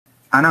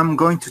and I'm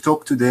going to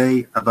talk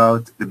today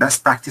about the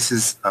best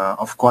practices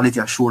of quality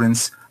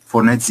assurance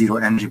for net zero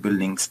energy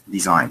buildings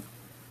design.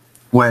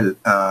 Well,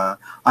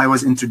 I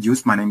was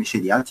introduced. My name is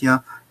Shadi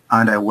Atia,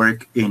 and I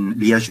work in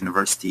Liège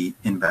University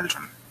in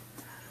Belgium.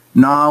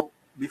 Now,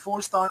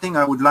 before starting,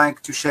 I would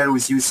like to share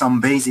with you some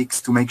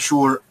basics to make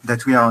sure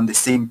that we are on the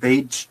same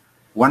page.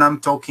 When I'm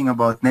talking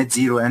about net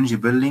zero energy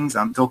buildings,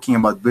 I'm talking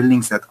about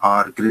buildings that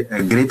are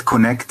grid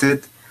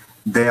connected,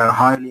 they are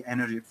highly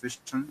energy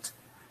efficient,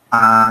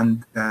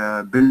 and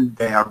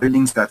they are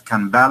buildings that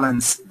can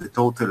balance the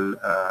total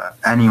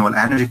annual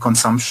energy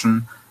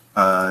consumption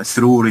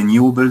through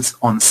renewables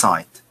on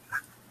site.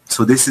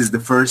 So this is the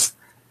first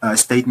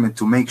statement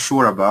to make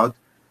sure about.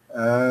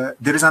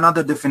 There is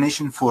another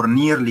definition for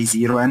nearly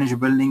zero energy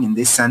building. In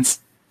this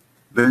sense,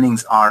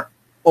 buildings are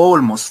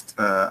almost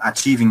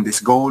achieving this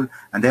goal,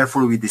 and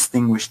therefore we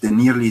distinguish the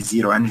nearly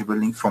zero energy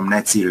building from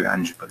net zero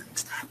energy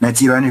buildings. Net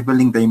zero energy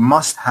building, they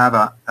must have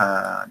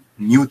a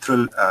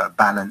neutral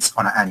balance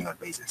on an annual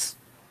basis.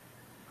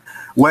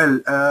 Well,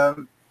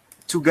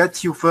 to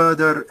get you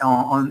further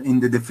on in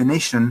the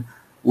definition,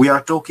 we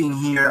are talking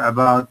here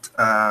about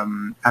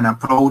an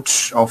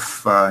approach of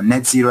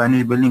net zero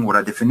energy building, or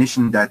a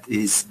definition that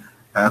is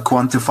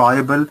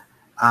quantifiable,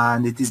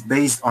 and it is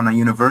based on a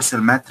universal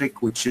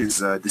metric, which is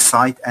the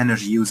site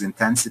energy use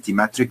intensity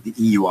metric, the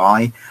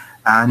EUI.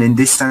 And in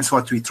this sense,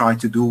 what we try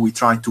to do, we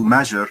try to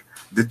measure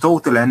the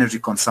total energy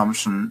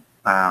consumption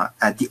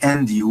at the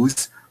end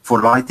use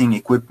for lighting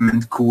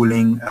equipment,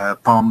 cooling,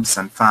 pumps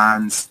and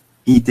fans,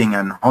 heating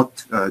and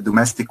hot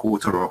domestic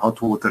water or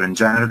hot water in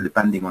general,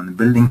 depending on the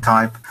building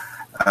type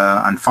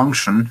and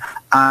function.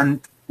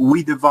 And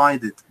we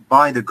divide it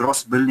by the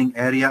gross building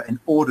area in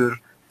order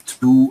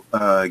to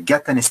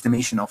get an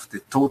estimation of the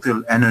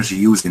total energy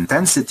use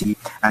intensity.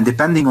 And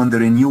depending on the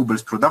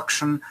renewables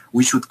production,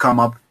 we should come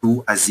up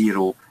to a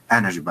zero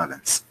energy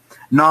balance.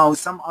 Now,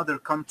 some other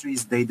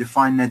countries, they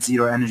define net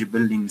zero energy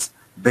buildings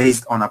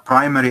based on a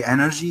primary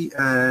energy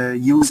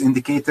use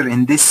indicator.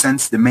 In this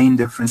sense, the main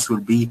difference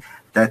will be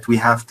that we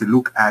have to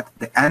look at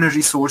the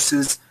energy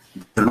sources,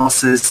 the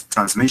losses,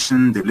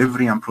 transmission,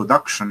 delivery, and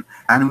production,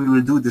 and we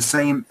will do the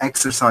same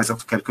exercise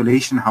of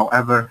calculation,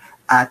 however,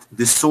 at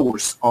the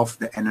source of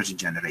the energy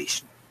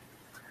generation.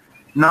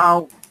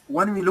 Now,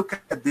 when we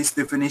look at this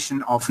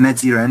definition of net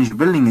zero energy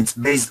building, it's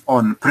based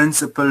on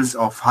principles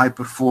of high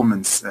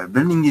performance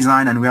building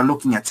design, and we are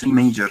looking at three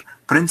major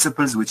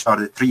principles, which are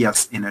the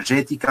trias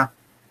energetica,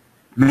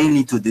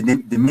 mainly to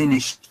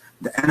diminish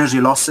the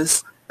energy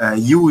losses,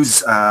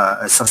 use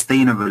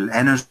sustainable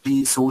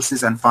energy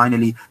sources, and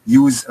finally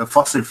use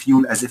fossil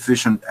fuel as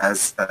efficient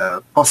as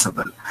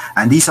possible.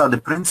 And these are the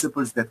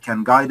principles that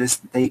can guide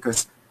us, take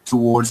us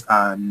towards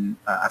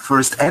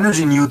first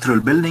energy neutral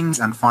buildings,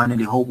 and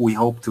finally we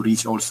hope to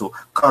reach also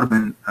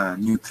carbon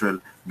neutral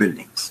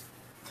buildings.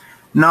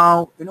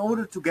 Now, in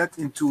order to get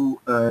into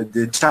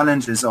the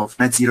challenges of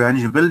net zero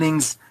energy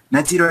buildings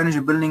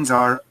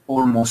are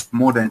almost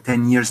more than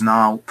 10 years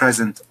now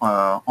present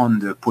on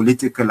the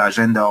political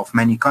agenda of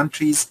many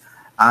countries.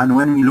 And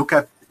when we look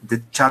at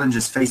the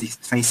challenges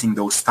facing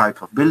those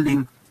type of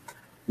building,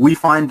 we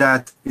find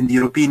that in the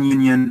European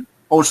Union,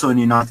 also in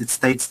the United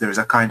States, there's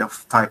a kind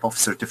of type of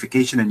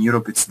certification. In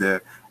Europe, it's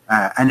the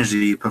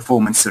energy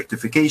performance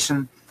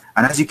certification.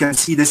 And as you can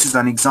see, this is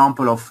an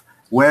example of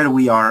where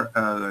we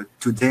are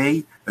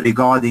today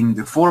regarding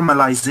the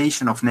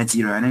formalization of net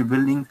zero energy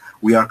building.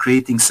 We are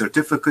creating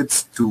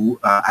certificates to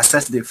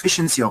assess the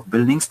efficiency of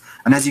buildings.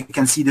 And as you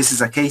can see, this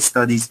is a case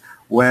studies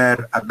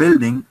where a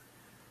building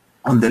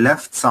on the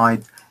left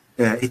side,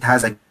 it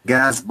has a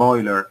gas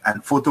boiler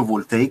and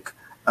photovoltaic,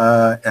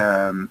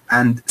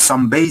 and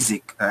some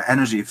basic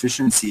energy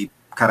efficiency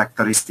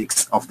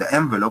characteristics of the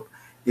envelope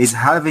is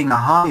having a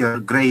higher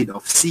grade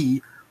of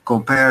C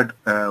compared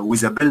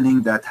with a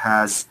building that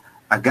has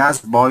a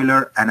gas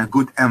boiler and a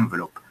good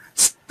envelope.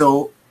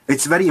 So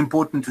it's very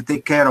important to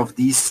take care of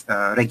these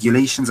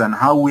regulations and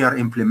how we are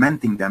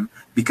implementing them,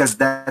 because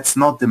that's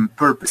not the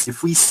purpose.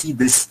 If we see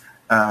this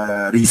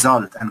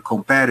result and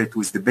compare it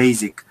with the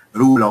basic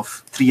rule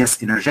of trias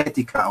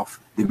energetica of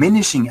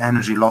diminishing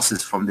energy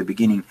losses from the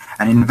beginning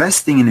and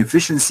investing in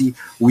efficiency,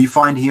 we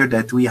find here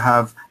that we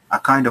have a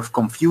kind of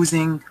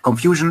confusion,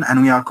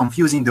 and we are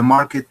confusing the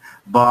market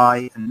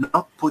by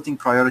not putting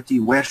priority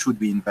where should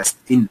we invest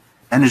in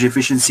energy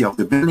efficiency of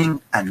the building,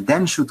 and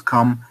then should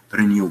come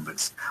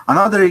renewables.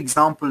 Another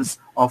examples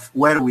of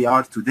where we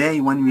are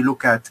today, when we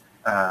look at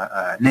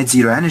net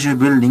zero energy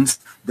buildings,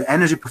 the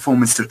energy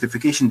performance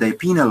certification, they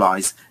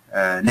penalize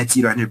net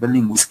zero energy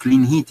building with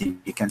clean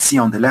heating. You can see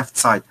on the left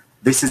side,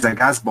 this is a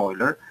gas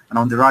boiler, and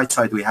on the right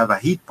side we have a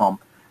heat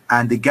pump,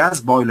 and the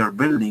gas boiler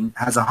building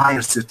has a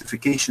higher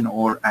certification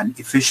or an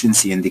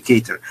efficiency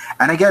indicator.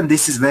 And again,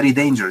 this is very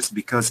dangerous,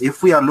 because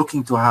if we are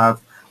looking to have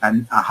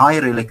a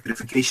higher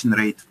electrification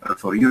rate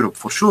for Europe,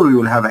 for sure we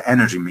will have an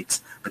energy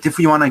mix. But if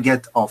we want to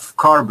get off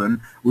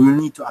carbon, we will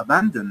need to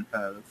abandon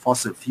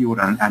fossil fuel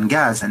and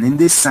gas. And in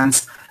this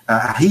sense,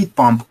 a heat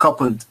pump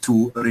coupled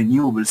to a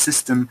renewable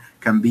system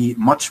can be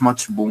much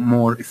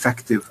more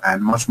effective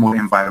and much more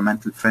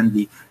environmental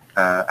friendly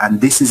And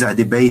this is a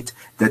debate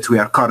that we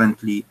are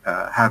currently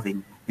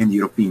having in the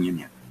European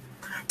Union.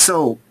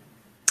 So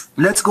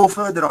let's go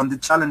further on the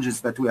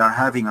challenges that we are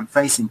having and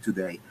facing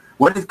today.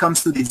 When it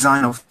comes to the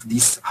design of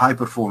these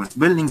high-performance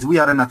buildings, we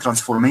are in a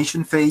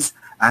transformation phase,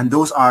 and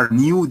those are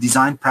new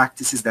design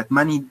practices that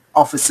many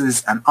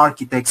officers and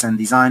architects and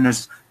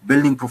designers,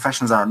 building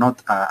professionals are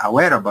not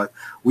aware about.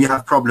 We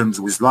have problems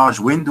with large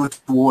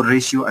window-to-wall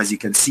ratio, as you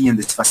can see in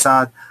this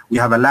facade. We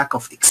have a lack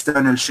of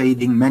external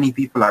shading. Many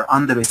people are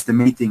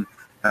underestimating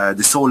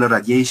the solar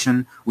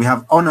radiation. We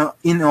have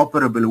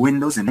inoperable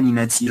windows in many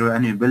net zero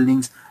energy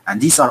buildings,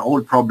 and these are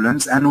all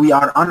problems, and we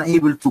are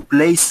unable to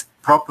place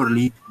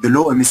properly the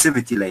low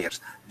emissivity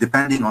layers,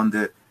 depending on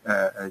the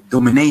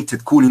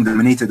cooling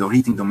dominated or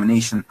heating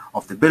domination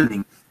of the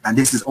building. And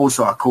this is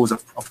also a cause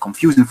of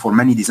confusion for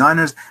many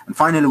designers. And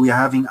finally, we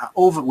have an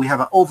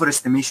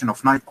overestimation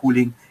of night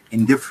cooling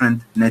in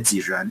different net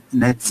zero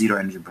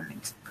energy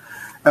buildings.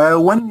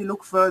 When we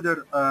look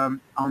further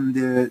on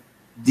the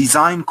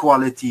design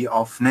quality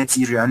of net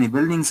zero energy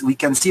buildings, we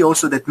can see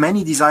also that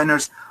many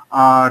designers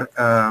are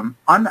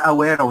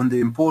unaware on the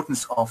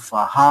importance of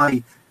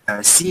high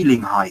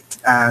ceiling height,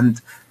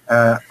 and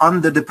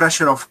under the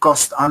pressure of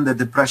cost, under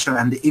the pressure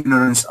and the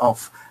ignorance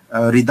of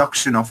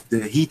reduction of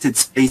the heated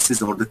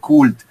spaces or the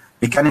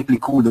mechanically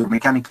cooled or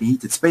mechanically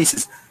heated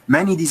spaces,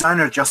 many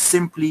designers just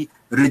simply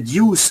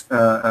reduce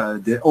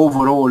the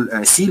overall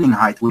ceiling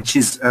height, which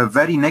is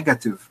very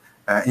negative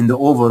in the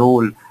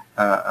overall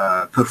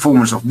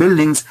performance of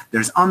buildings.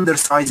 There's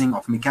undersizing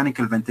of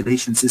mechanical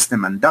ventilation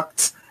system and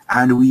ducts,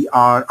 and we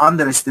are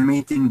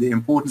underestimating the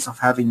importance of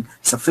having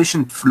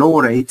sufficient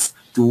flow rates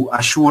to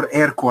assure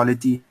air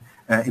quality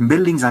in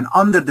buildings, and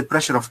under the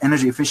pressure of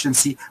energy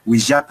efficiency, we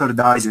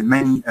jeopardize in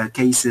many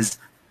cases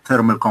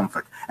thermal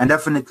comfort. And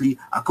definitely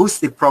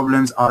acoustic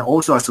problems are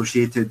also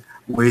associated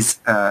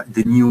with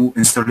the new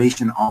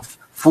installation of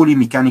fully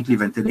mechanically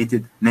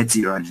ventilated net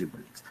zero energy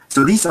buildings.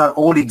 So these are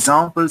all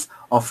examples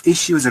of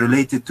issues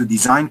related to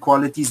design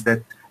qualities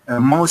that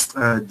most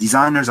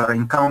designers are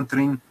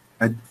encountering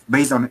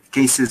based on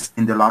cases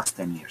in the last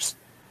 10 years.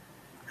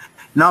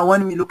 Now,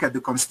 when we look at the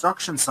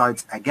construction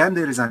sites, again,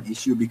 there is an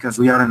issue because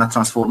we are in a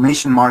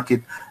transformation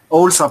market.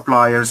 All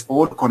suppliers,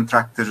 all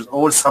contractors,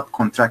 all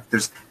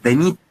subcontractors, they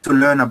need to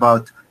learn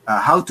about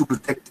how to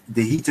protect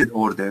the heated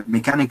or the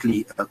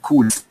mechanically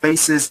cooled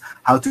spaces,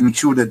 how to make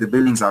sure that the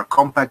buildings are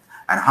compact,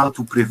 and how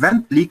to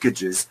prevent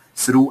leakages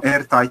through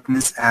air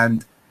tightness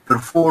and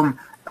perform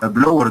a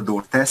blower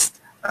door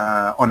test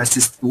in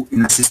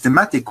a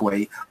systematic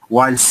way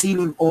while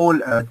sealing all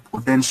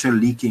potential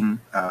leaking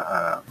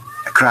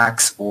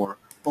cracks or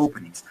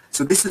openings.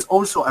 So this is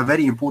also a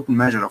very important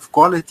measure of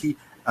quality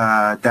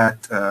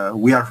that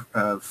we are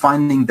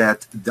finding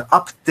that the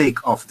uptake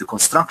of the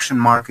construction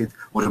market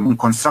or the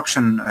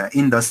construction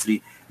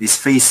industry is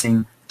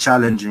facing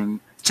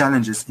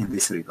challenges in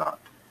this regard.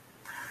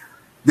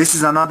 This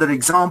is another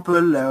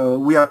example.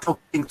 We are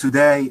talking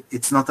today,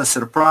 it's not a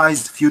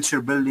surprise,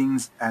 future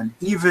buildings and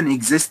even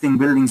existing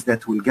buildings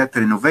that will get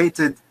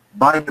renovated,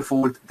 by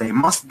default, they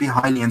must be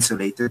highly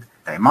insulated.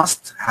 They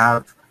must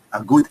have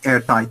a good air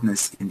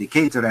tightness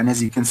indicator. And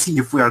as you can see,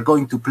 if we are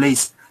going to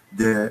place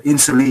the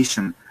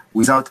insulation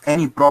without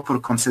any proper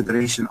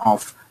consideration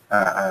of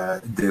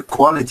the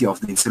quality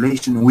of the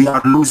insulation, we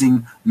are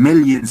losing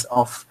millions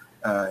of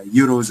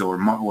euros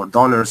or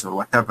dollars or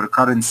whatever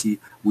currency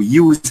we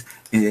use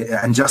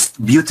and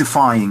just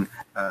beautifying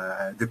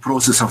the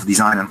process of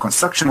design and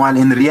construction, while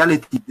in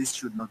reality this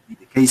should not be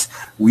the case.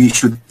 We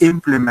should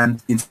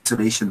implement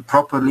insulation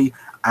properly,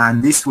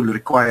 and this will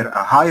require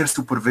a higher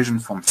supervision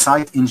from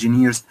site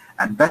engineers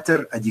and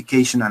better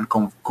education and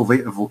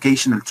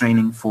vocational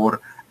training for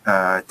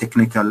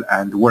technical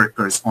and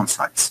workers on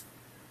sites.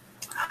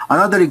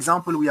 Another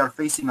example, we are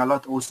facing a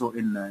lot also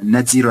in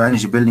net zero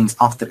energy buildings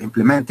after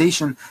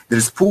implementation. There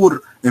is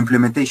poor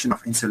implementation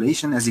of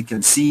insulation, as you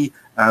can see,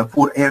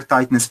 poor air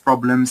tightness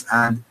problems,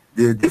 and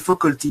the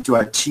difficulty to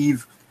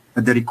achieve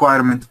the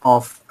requirement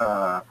of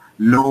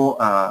low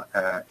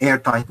air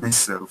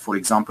tightness, for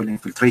example,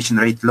 infiltration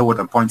rate lower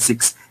than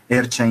 0.6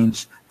 air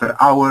change per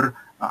hour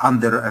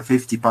under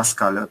 50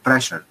 Pascal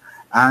pressure.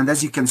 And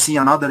as you can see,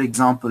 another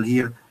example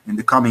here in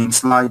the coming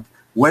slide,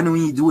 when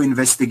we do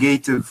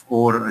investigative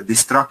or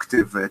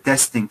destructive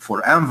testing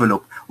for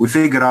envelope, we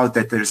figure out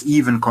that there's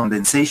even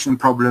condensation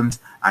problems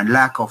and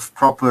lack of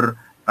proper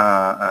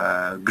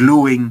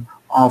gluing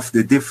of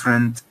the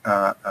different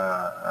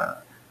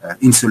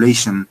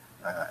insulation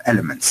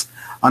elements.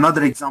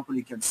 Another example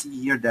you can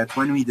see here that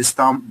when we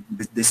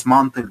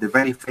dismantle the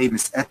very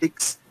famous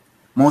ethics,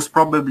 most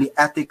probably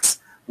ethics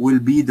will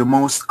be the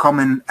most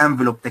common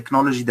envelope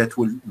technology that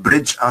will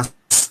bridge us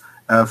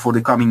for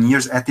the coming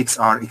years. Ethics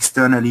are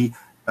external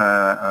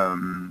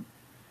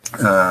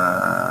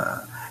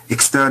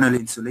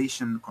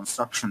insulation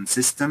construction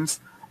systems,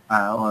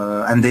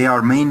 and they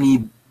are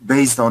mainly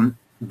based on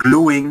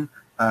gluing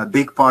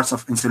big parts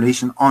of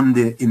insulation on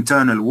the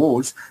internal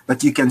walls.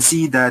 But you can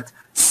see that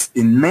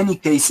in many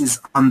cases,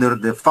 under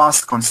the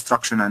fast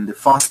construction and the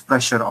fast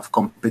pressure of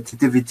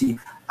competitivity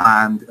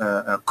and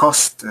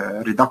cost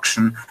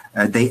reduction,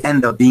 they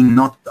end up being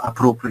not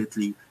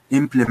appropriately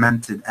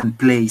implemented and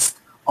placed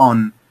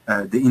on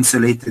the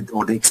insulated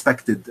or the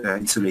expected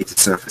insulated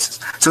surfaces.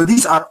 So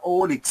these are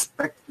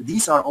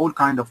all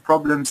kind of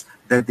problems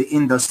that the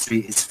industry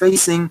is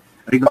facing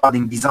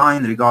regarding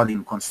design,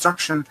 regarding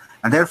construction,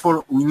 and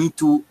therefore we need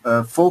to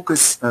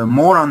focus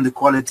more on the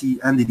quality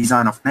and the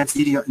design of net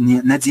zero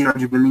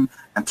energy building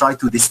and try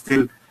to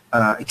distill,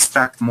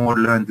 extract more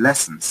learned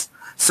lessons.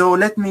 So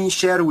let me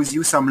share with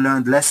you some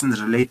learned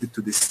lessons related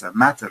to this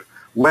matter.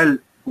 Well,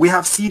 we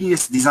have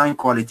serious design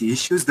quality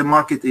issues. The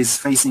market is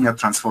facing a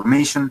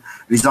transformation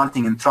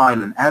resulting in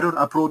trial and error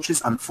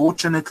approaches.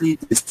 Unfortunately,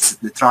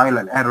 the trial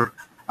and error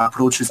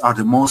approaches are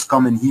the most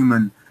common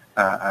human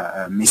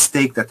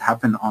mistake that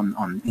happen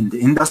in the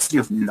industry,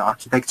 in the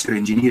architecture,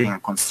 engineering,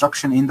 and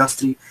construction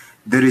industry.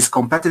 There is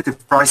competitive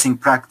pricing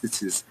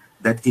practices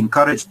that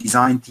encourage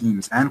design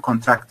teams and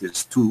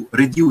contractors to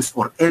reduce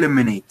or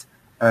eliminate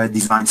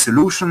design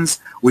solutions,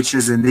 which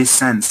is in this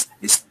sense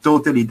is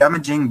totally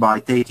damaging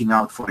by taking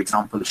out, for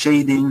example,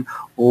 shading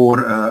or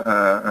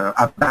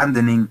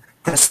abandoning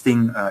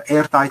testing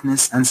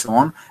airtightness and so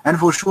on. And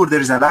for sure, there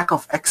is a lack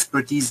of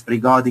expertise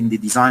regarding the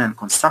design and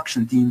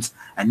construction teams,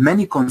 and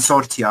many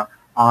consortia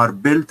are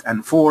built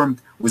and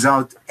formed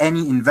without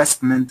any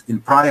investment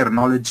in prior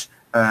knowledge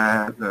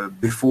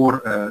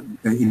before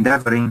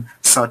endeavoring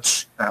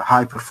such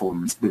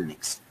high-performance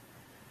buildings.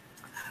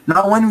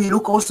 Now, when we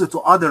look also to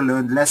other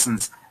learned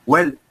lessons,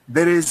 well,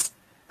 there is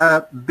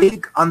a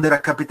big, under a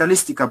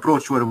capitalistic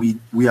approach where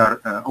we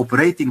are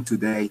operating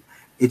today,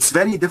 it's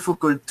very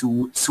difficult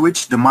to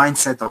switch the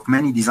mindset of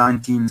many design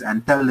teams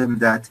and tell them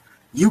that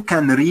you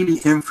can really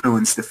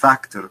influence the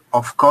factor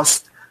of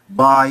cost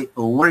by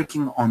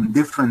working on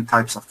different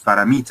types of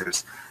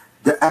parameters.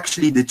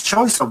 Actually, the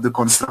choice of the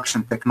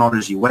construction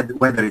technology,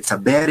 whether it's a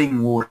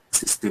bearing wall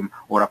system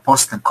or a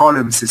post and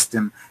column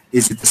system,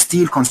 is it a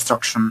steel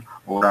construction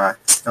or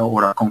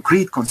a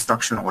concrete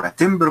construction or a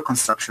timber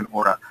construction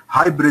or a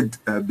hybrid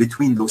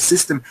between those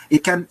systems,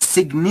 it can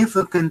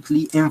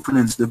significantly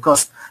influence the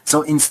cost.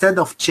 So instead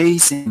of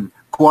chasing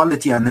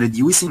quality and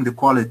reducing the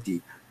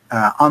quality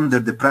under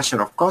the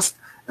pressure of cost,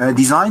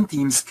 design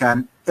teams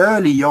can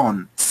early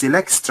on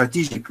select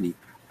strategically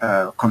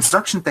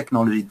construction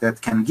technology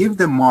that can give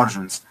them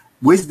margins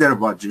with their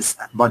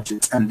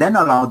budgets and then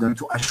allow them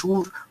to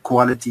assure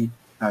quality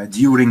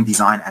during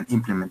design and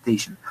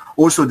implementation.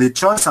 Also, the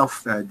choice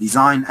of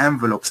design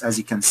envelopes, as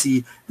you can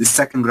see, the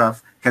second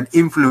graph, can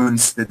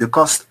influence the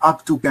cost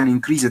can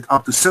increase it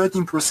up to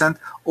 13%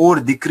 or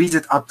decrease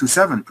it up to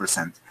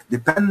 7%,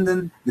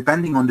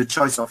 depending on the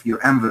choice of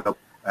your envelope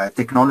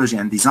technology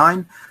and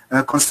design.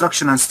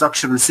 Construction and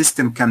structural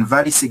system can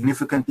vary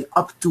significantly,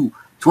 up to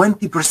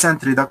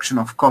 20% reduction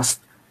of cost,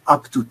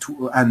 up to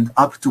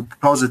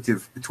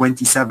positive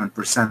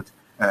 27%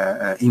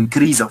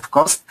 increase of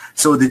cost.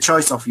 So the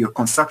choice of your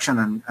construction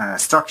and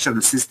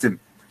structural system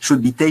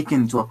should be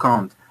taken into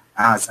account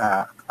as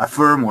a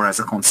firm or as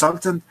a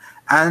consultant,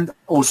 and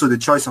also the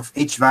choice of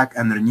HVAC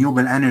and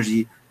renewable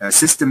energy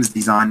systems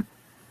design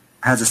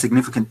has a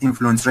significant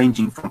influence,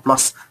 ranging from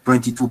plus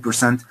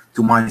 22%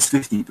 to minus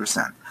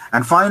 15%.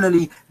 And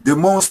finally, the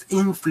most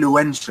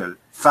influential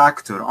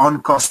factor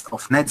on cost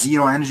of net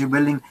zero energy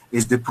building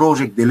is the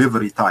project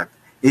delivery type.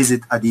 Is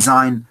it a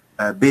design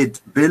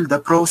build a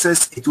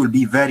process? It will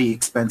be very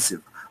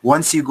expensive.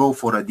 Once you go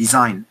for a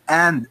design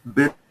and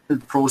build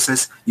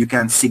process, you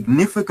can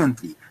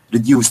significantly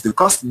reduce the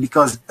cost,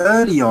 because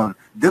early on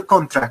the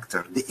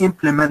contractor, the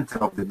implementer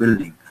of the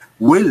building,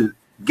 will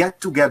get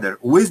together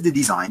with the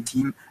design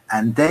team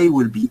and they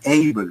will be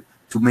able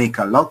to make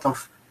a lot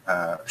of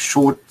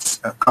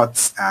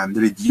shortcuts and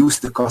reduce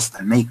the cost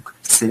and make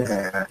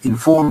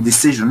informed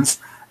decisions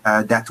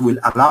that will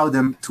allow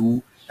them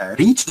to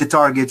reach the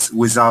targets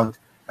without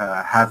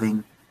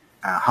having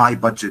a high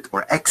budget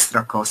or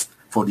extra cost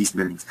for these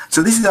buildings.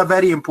 So this is a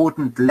very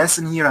important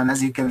lesson here, and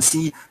as you can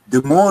see,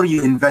 the more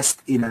you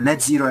invest in a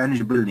net zero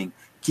energy building,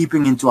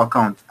 keeping into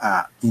account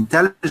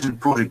intelligent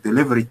project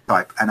delivery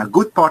type and a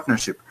good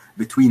partnership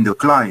between the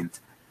client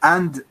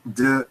and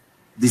the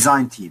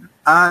design team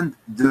and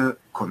the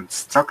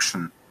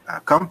construction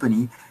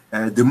company,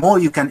 the more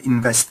you can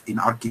invest in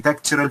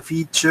architectural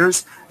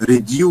features,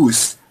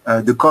 reduce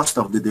the cost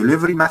of the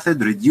delivery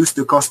method, reduce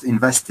the cost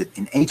invested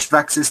in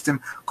HVAC system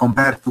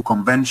compared to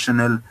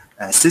conventional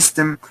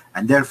system.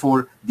 And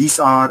therefore, these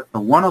are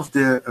one of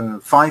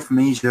the 5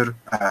 major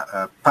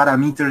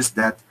parameters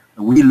that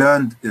we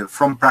learned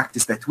from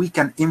practice that we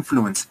can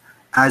influence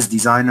as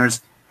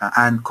designers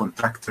and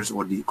contractors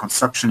or the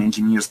construction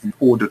engineers, in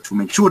order to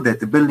make sure that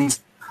the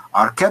buildings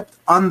are kept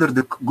under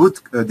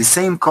the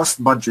same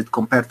cost budget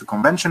compared to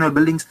conventional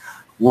buildings,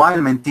 while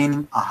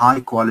maintaining a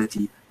high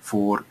quality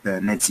for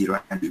net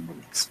zero energy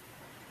buildings.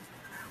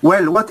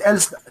 Well, what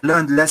else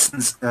learned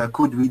lessons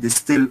could we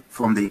distill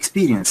from the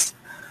experience?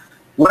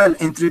 Well,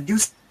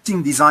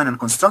 introducing design and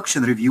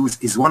construction reviews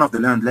is one of the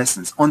learned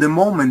lessons. On the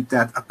moment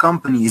that a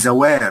company is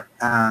aware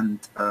and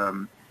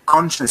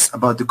conscious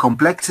about the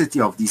complexity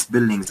of these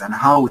buildings and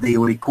how they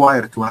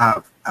require to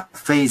have a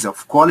phase of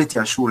quality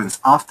assurance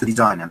after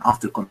design and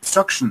after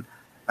construction,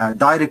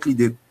 directly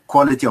the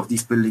quality of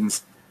these buildings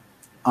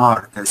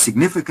are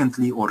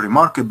significantly or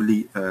remarkably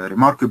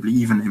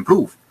even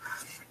improved.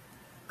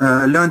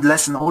 Learned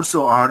lesson also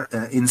are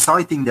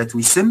inciting that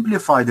we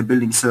simplify the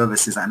building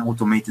services and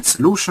automated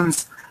solutions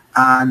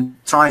and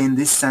try in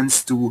this sense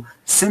to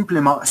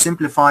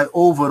simplify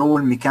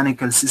overall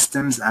mechanical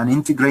systems and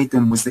integrate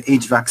them with the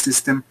HVAC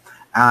system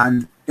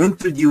and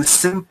introduce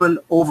simple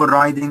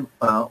overriding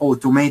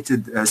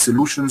automated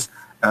solutions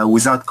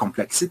without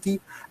complexity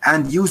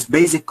and use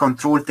basic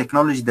control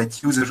technology that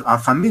users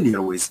are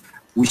familiar with.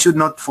 We should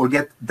not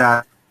forget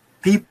that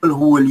people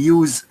who will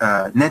use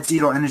net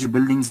zero energy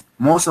buildings,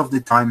 most of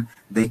the time,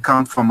 they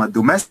come from a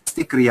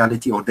domestic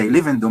reality or they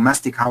live in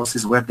domestic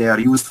houses where they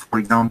are used, for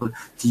example,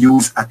 to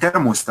use a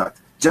thermostat,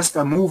 just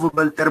a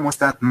movable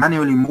thermostat,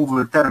 manually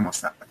movable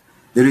thermostat.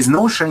 There is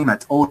no shame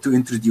at all to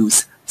introduce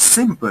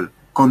simple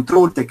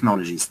control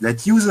technologies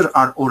that users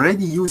are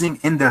already using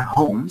in their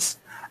homes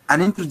and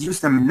introduce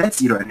them in net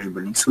zero energy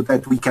buildings so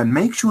that we can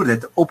make sure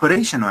that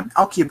operation and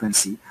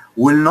occupancy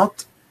will not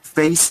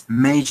face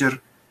major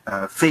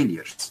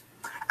failures.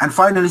 And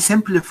finally,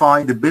 simplify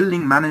the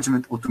building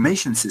management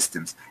automation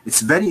systems. It's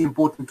very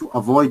important to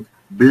avoid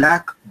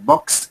black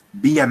box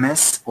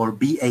BMS or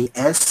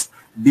BAS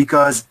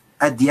because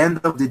at the end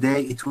of the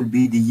day, it will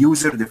be the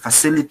user, the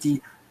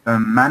facility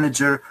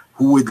manager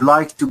who would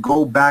like to go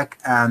back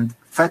and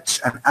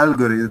fetch an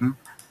algorithm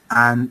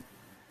and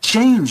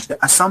change the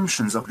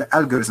assumptions of the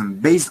algorithm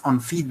based on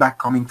feedback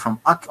coming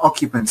from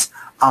occupants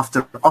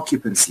after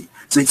occupancy.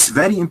 So it's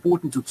very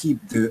important to keep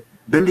the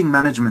building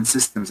management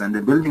systems and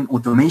the building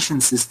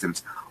automation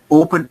systems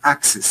open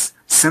access,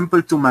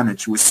 simple to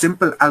manage with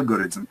simple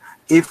algorithm,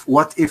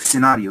 what-if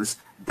scenarios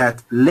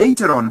that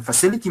later on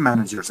facility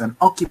managers and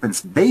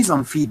occupants based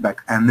on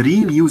feedback and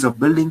real use of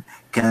building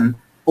can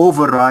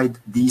override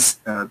these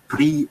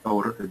pre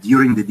or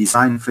during the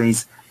design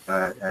phase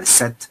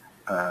set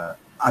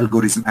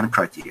algorithm and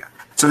criteria.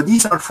 So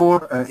these are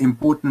 4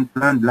 important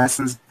learned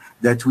lessons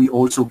that we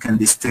also can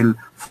distill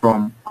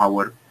from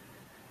our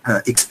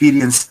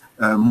experience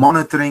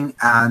monitoring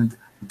and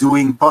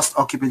doing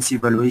post-occupancy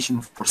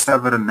evaluation for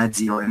several net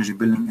zero energy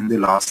buildings in the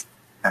last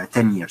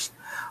 10 years.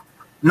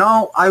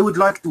 Now, I would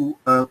like to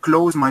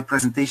close my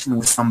presentation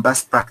with some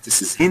best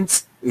practices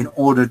hints in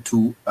order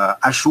to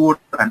assure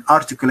and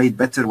articulate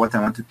better what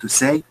I wanted to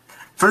say.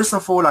 First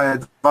of all, I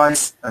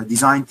advise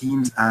design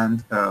teams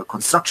and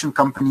construction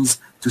companies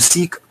to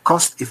seek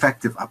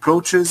cost-effective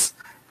approaches.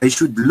 They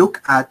should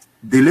look at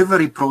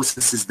delivery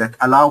processes that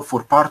allow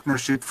for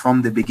partnership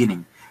from the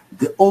beginning.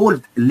 The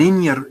old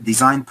linear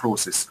design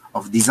process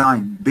of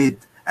design, bid,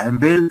 and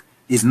build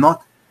is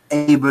not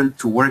able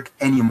to work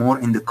anymore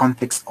in the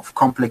context of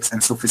complex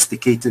and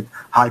sophisticated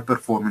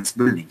high-performance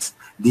buildings.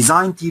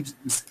 Design teams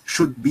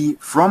should be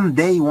from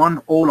day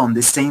one all on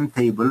the same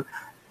table,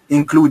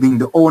 including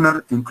the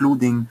owner,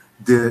 including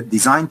the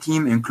design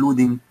team,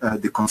 including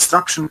the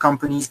construction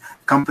company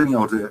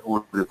or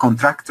the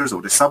contractors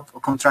or the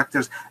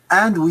subcontractors,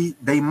 and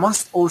they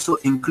must also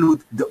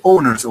include the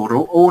owners or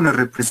owner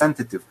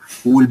representative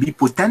who will be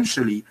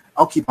potentially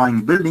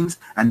occupying buildings,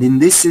 and in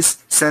this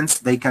sense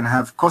they can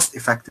have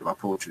cost-effective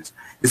approaches.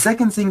 The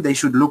second thing they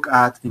should look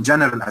at in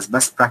general as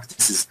best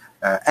practices,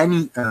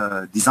 any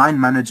design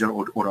manager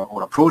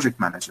or a project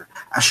manager,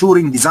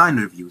 assuring design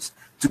reviews.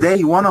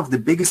 Today, one of the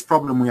biggest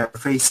problems we are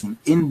facing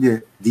in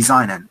the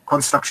design and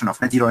construction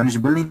of net zero energy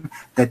building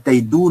that they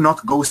do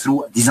not go through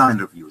design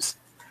reviews.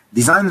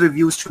 Design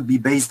reviews should be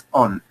based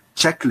on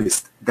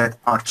checklists that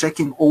are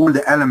checking all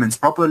the elements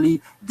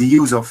properly, the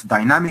use of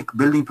dynamic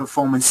building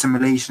performance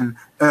simulation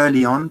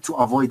early on to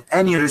avoid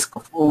any risk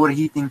of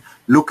overheating,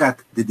 look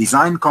at the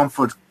design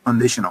comfort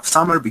condition of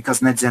summer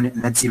because net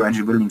zero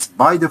energy buildings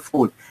by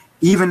default,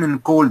 even in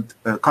cold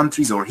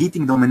countries or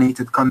heating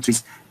dominated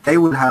countries, they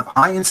will have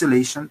high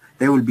insulation,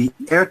 they will be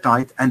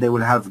airtight, and they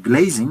will have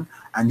glazing,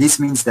 and this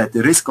means that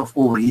the risk of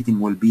overheating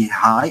will be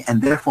high,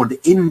 and therefore the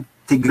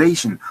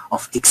integration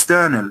of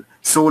external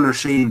solar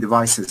shading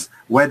devices,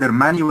 whether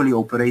manually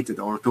operated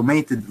or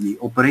automatically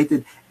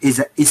operated, is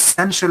an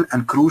essential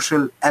and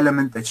crucial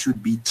element that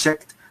should be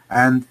checked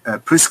and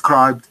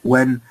prescribed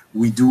when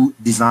we do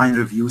design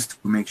reviews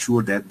to make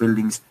sure that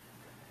buildings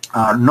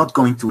are not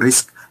going to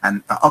risk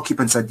and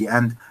occupants at the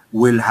end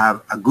will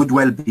have a good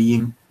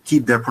well-being,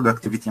 keep their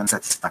productivity and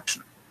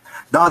satisfaction.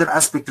 The other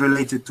aspect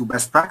related to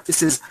best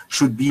practices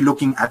should be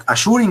looking at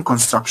assuring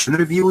construction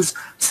reviews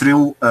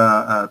through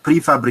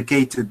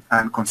prefabricated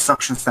and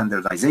construction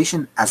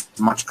standardization as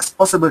much as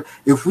possible.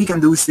 If we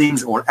can do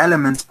things or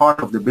elements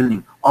part of the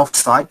building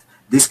off-site,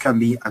 this can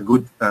be a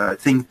good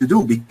thing to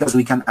do because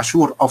we can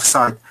assure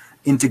off-site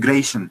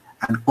integration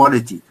and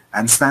quality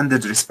and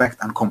standard respect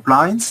and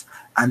compliance.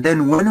 And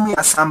then when we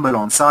assemble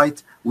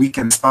on-site, we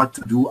can start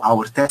to do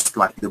our test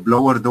like the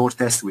blower door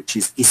test, which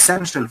is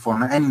essential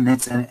for any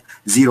net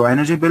zero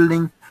energy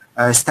building,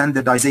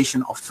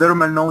 standardization of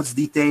thermal nodes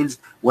details,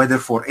 whether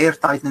for air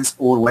tightness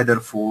or whether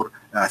for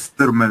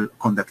thermal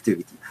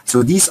conductivity.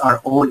 So these are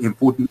all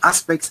important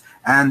aspects,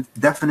 and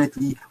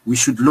definitely we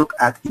should look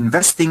at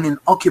investing in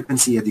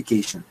occupancy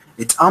education.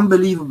 It's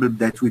unbelievable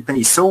that we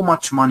pay so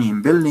much money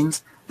in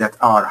buildings that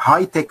are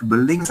high-tech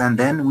buildings, and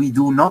then we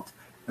do not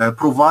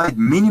provide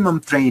minimum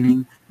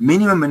training,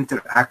 minimum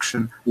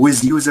interaction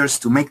with users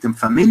to make them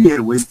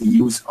familiar with the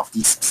use of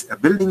these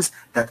buildings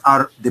that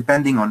are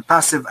depending on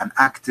passive and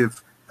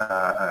active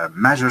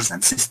measures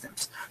and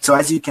systems. So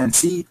as you can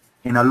see,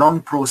 in a long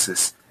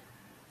process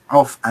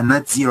of a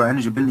net zero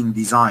energy building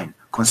design,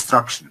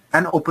 construction,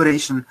 and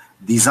operation,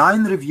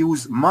 design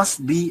reviews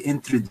must be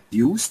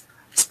introduced,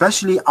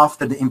 especially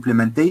after the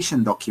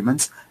implementation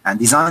documents, and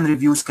design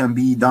reviews can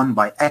be done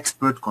by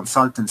expert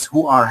consultants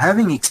who are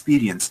having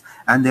experience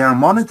and they are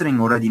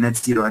monitoring already net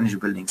zero energy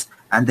buildings,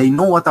 and they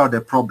know what are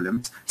the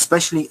problems,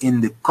 especially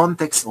in the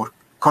context or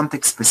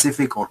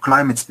context-specific or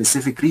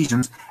climate-specific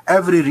regions.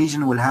 Every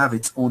region will have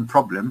its own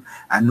problem,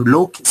 and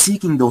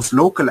seeking those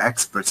local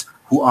experts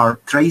who are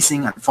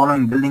tracing and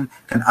following building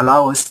can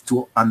allow us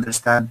to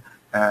understand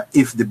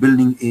if the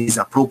building is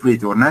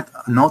appropriate or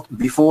not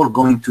before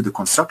going to the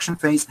construction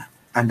phase.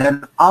 And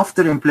then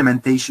after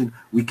implementation,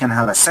 we can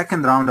have a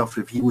second round of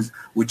reviews,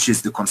 which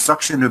is the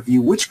construction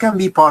review, which can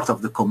be part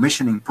of the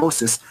commissioning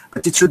process,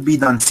 but it should be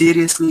done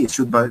seriously, it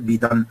should be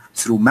done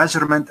through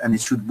measurement, and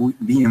it should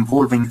be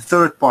involving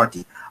third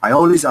party. I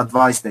always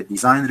advise that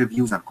design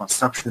reviews and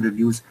construction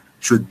reviews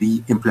should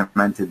be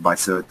implemented by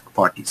third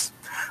parties.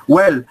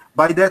 Well,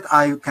 by that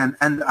I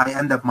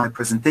end up my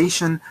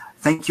presentation.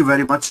 Thank you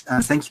very much,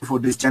 and thank you for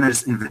this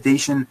generous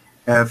invitation.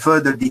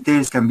 Further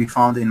details can be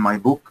found in my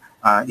book.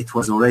 It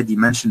was already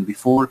mentioned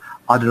before.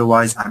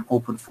 Otherwise, I'm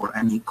open for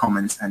any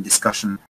comments and discussion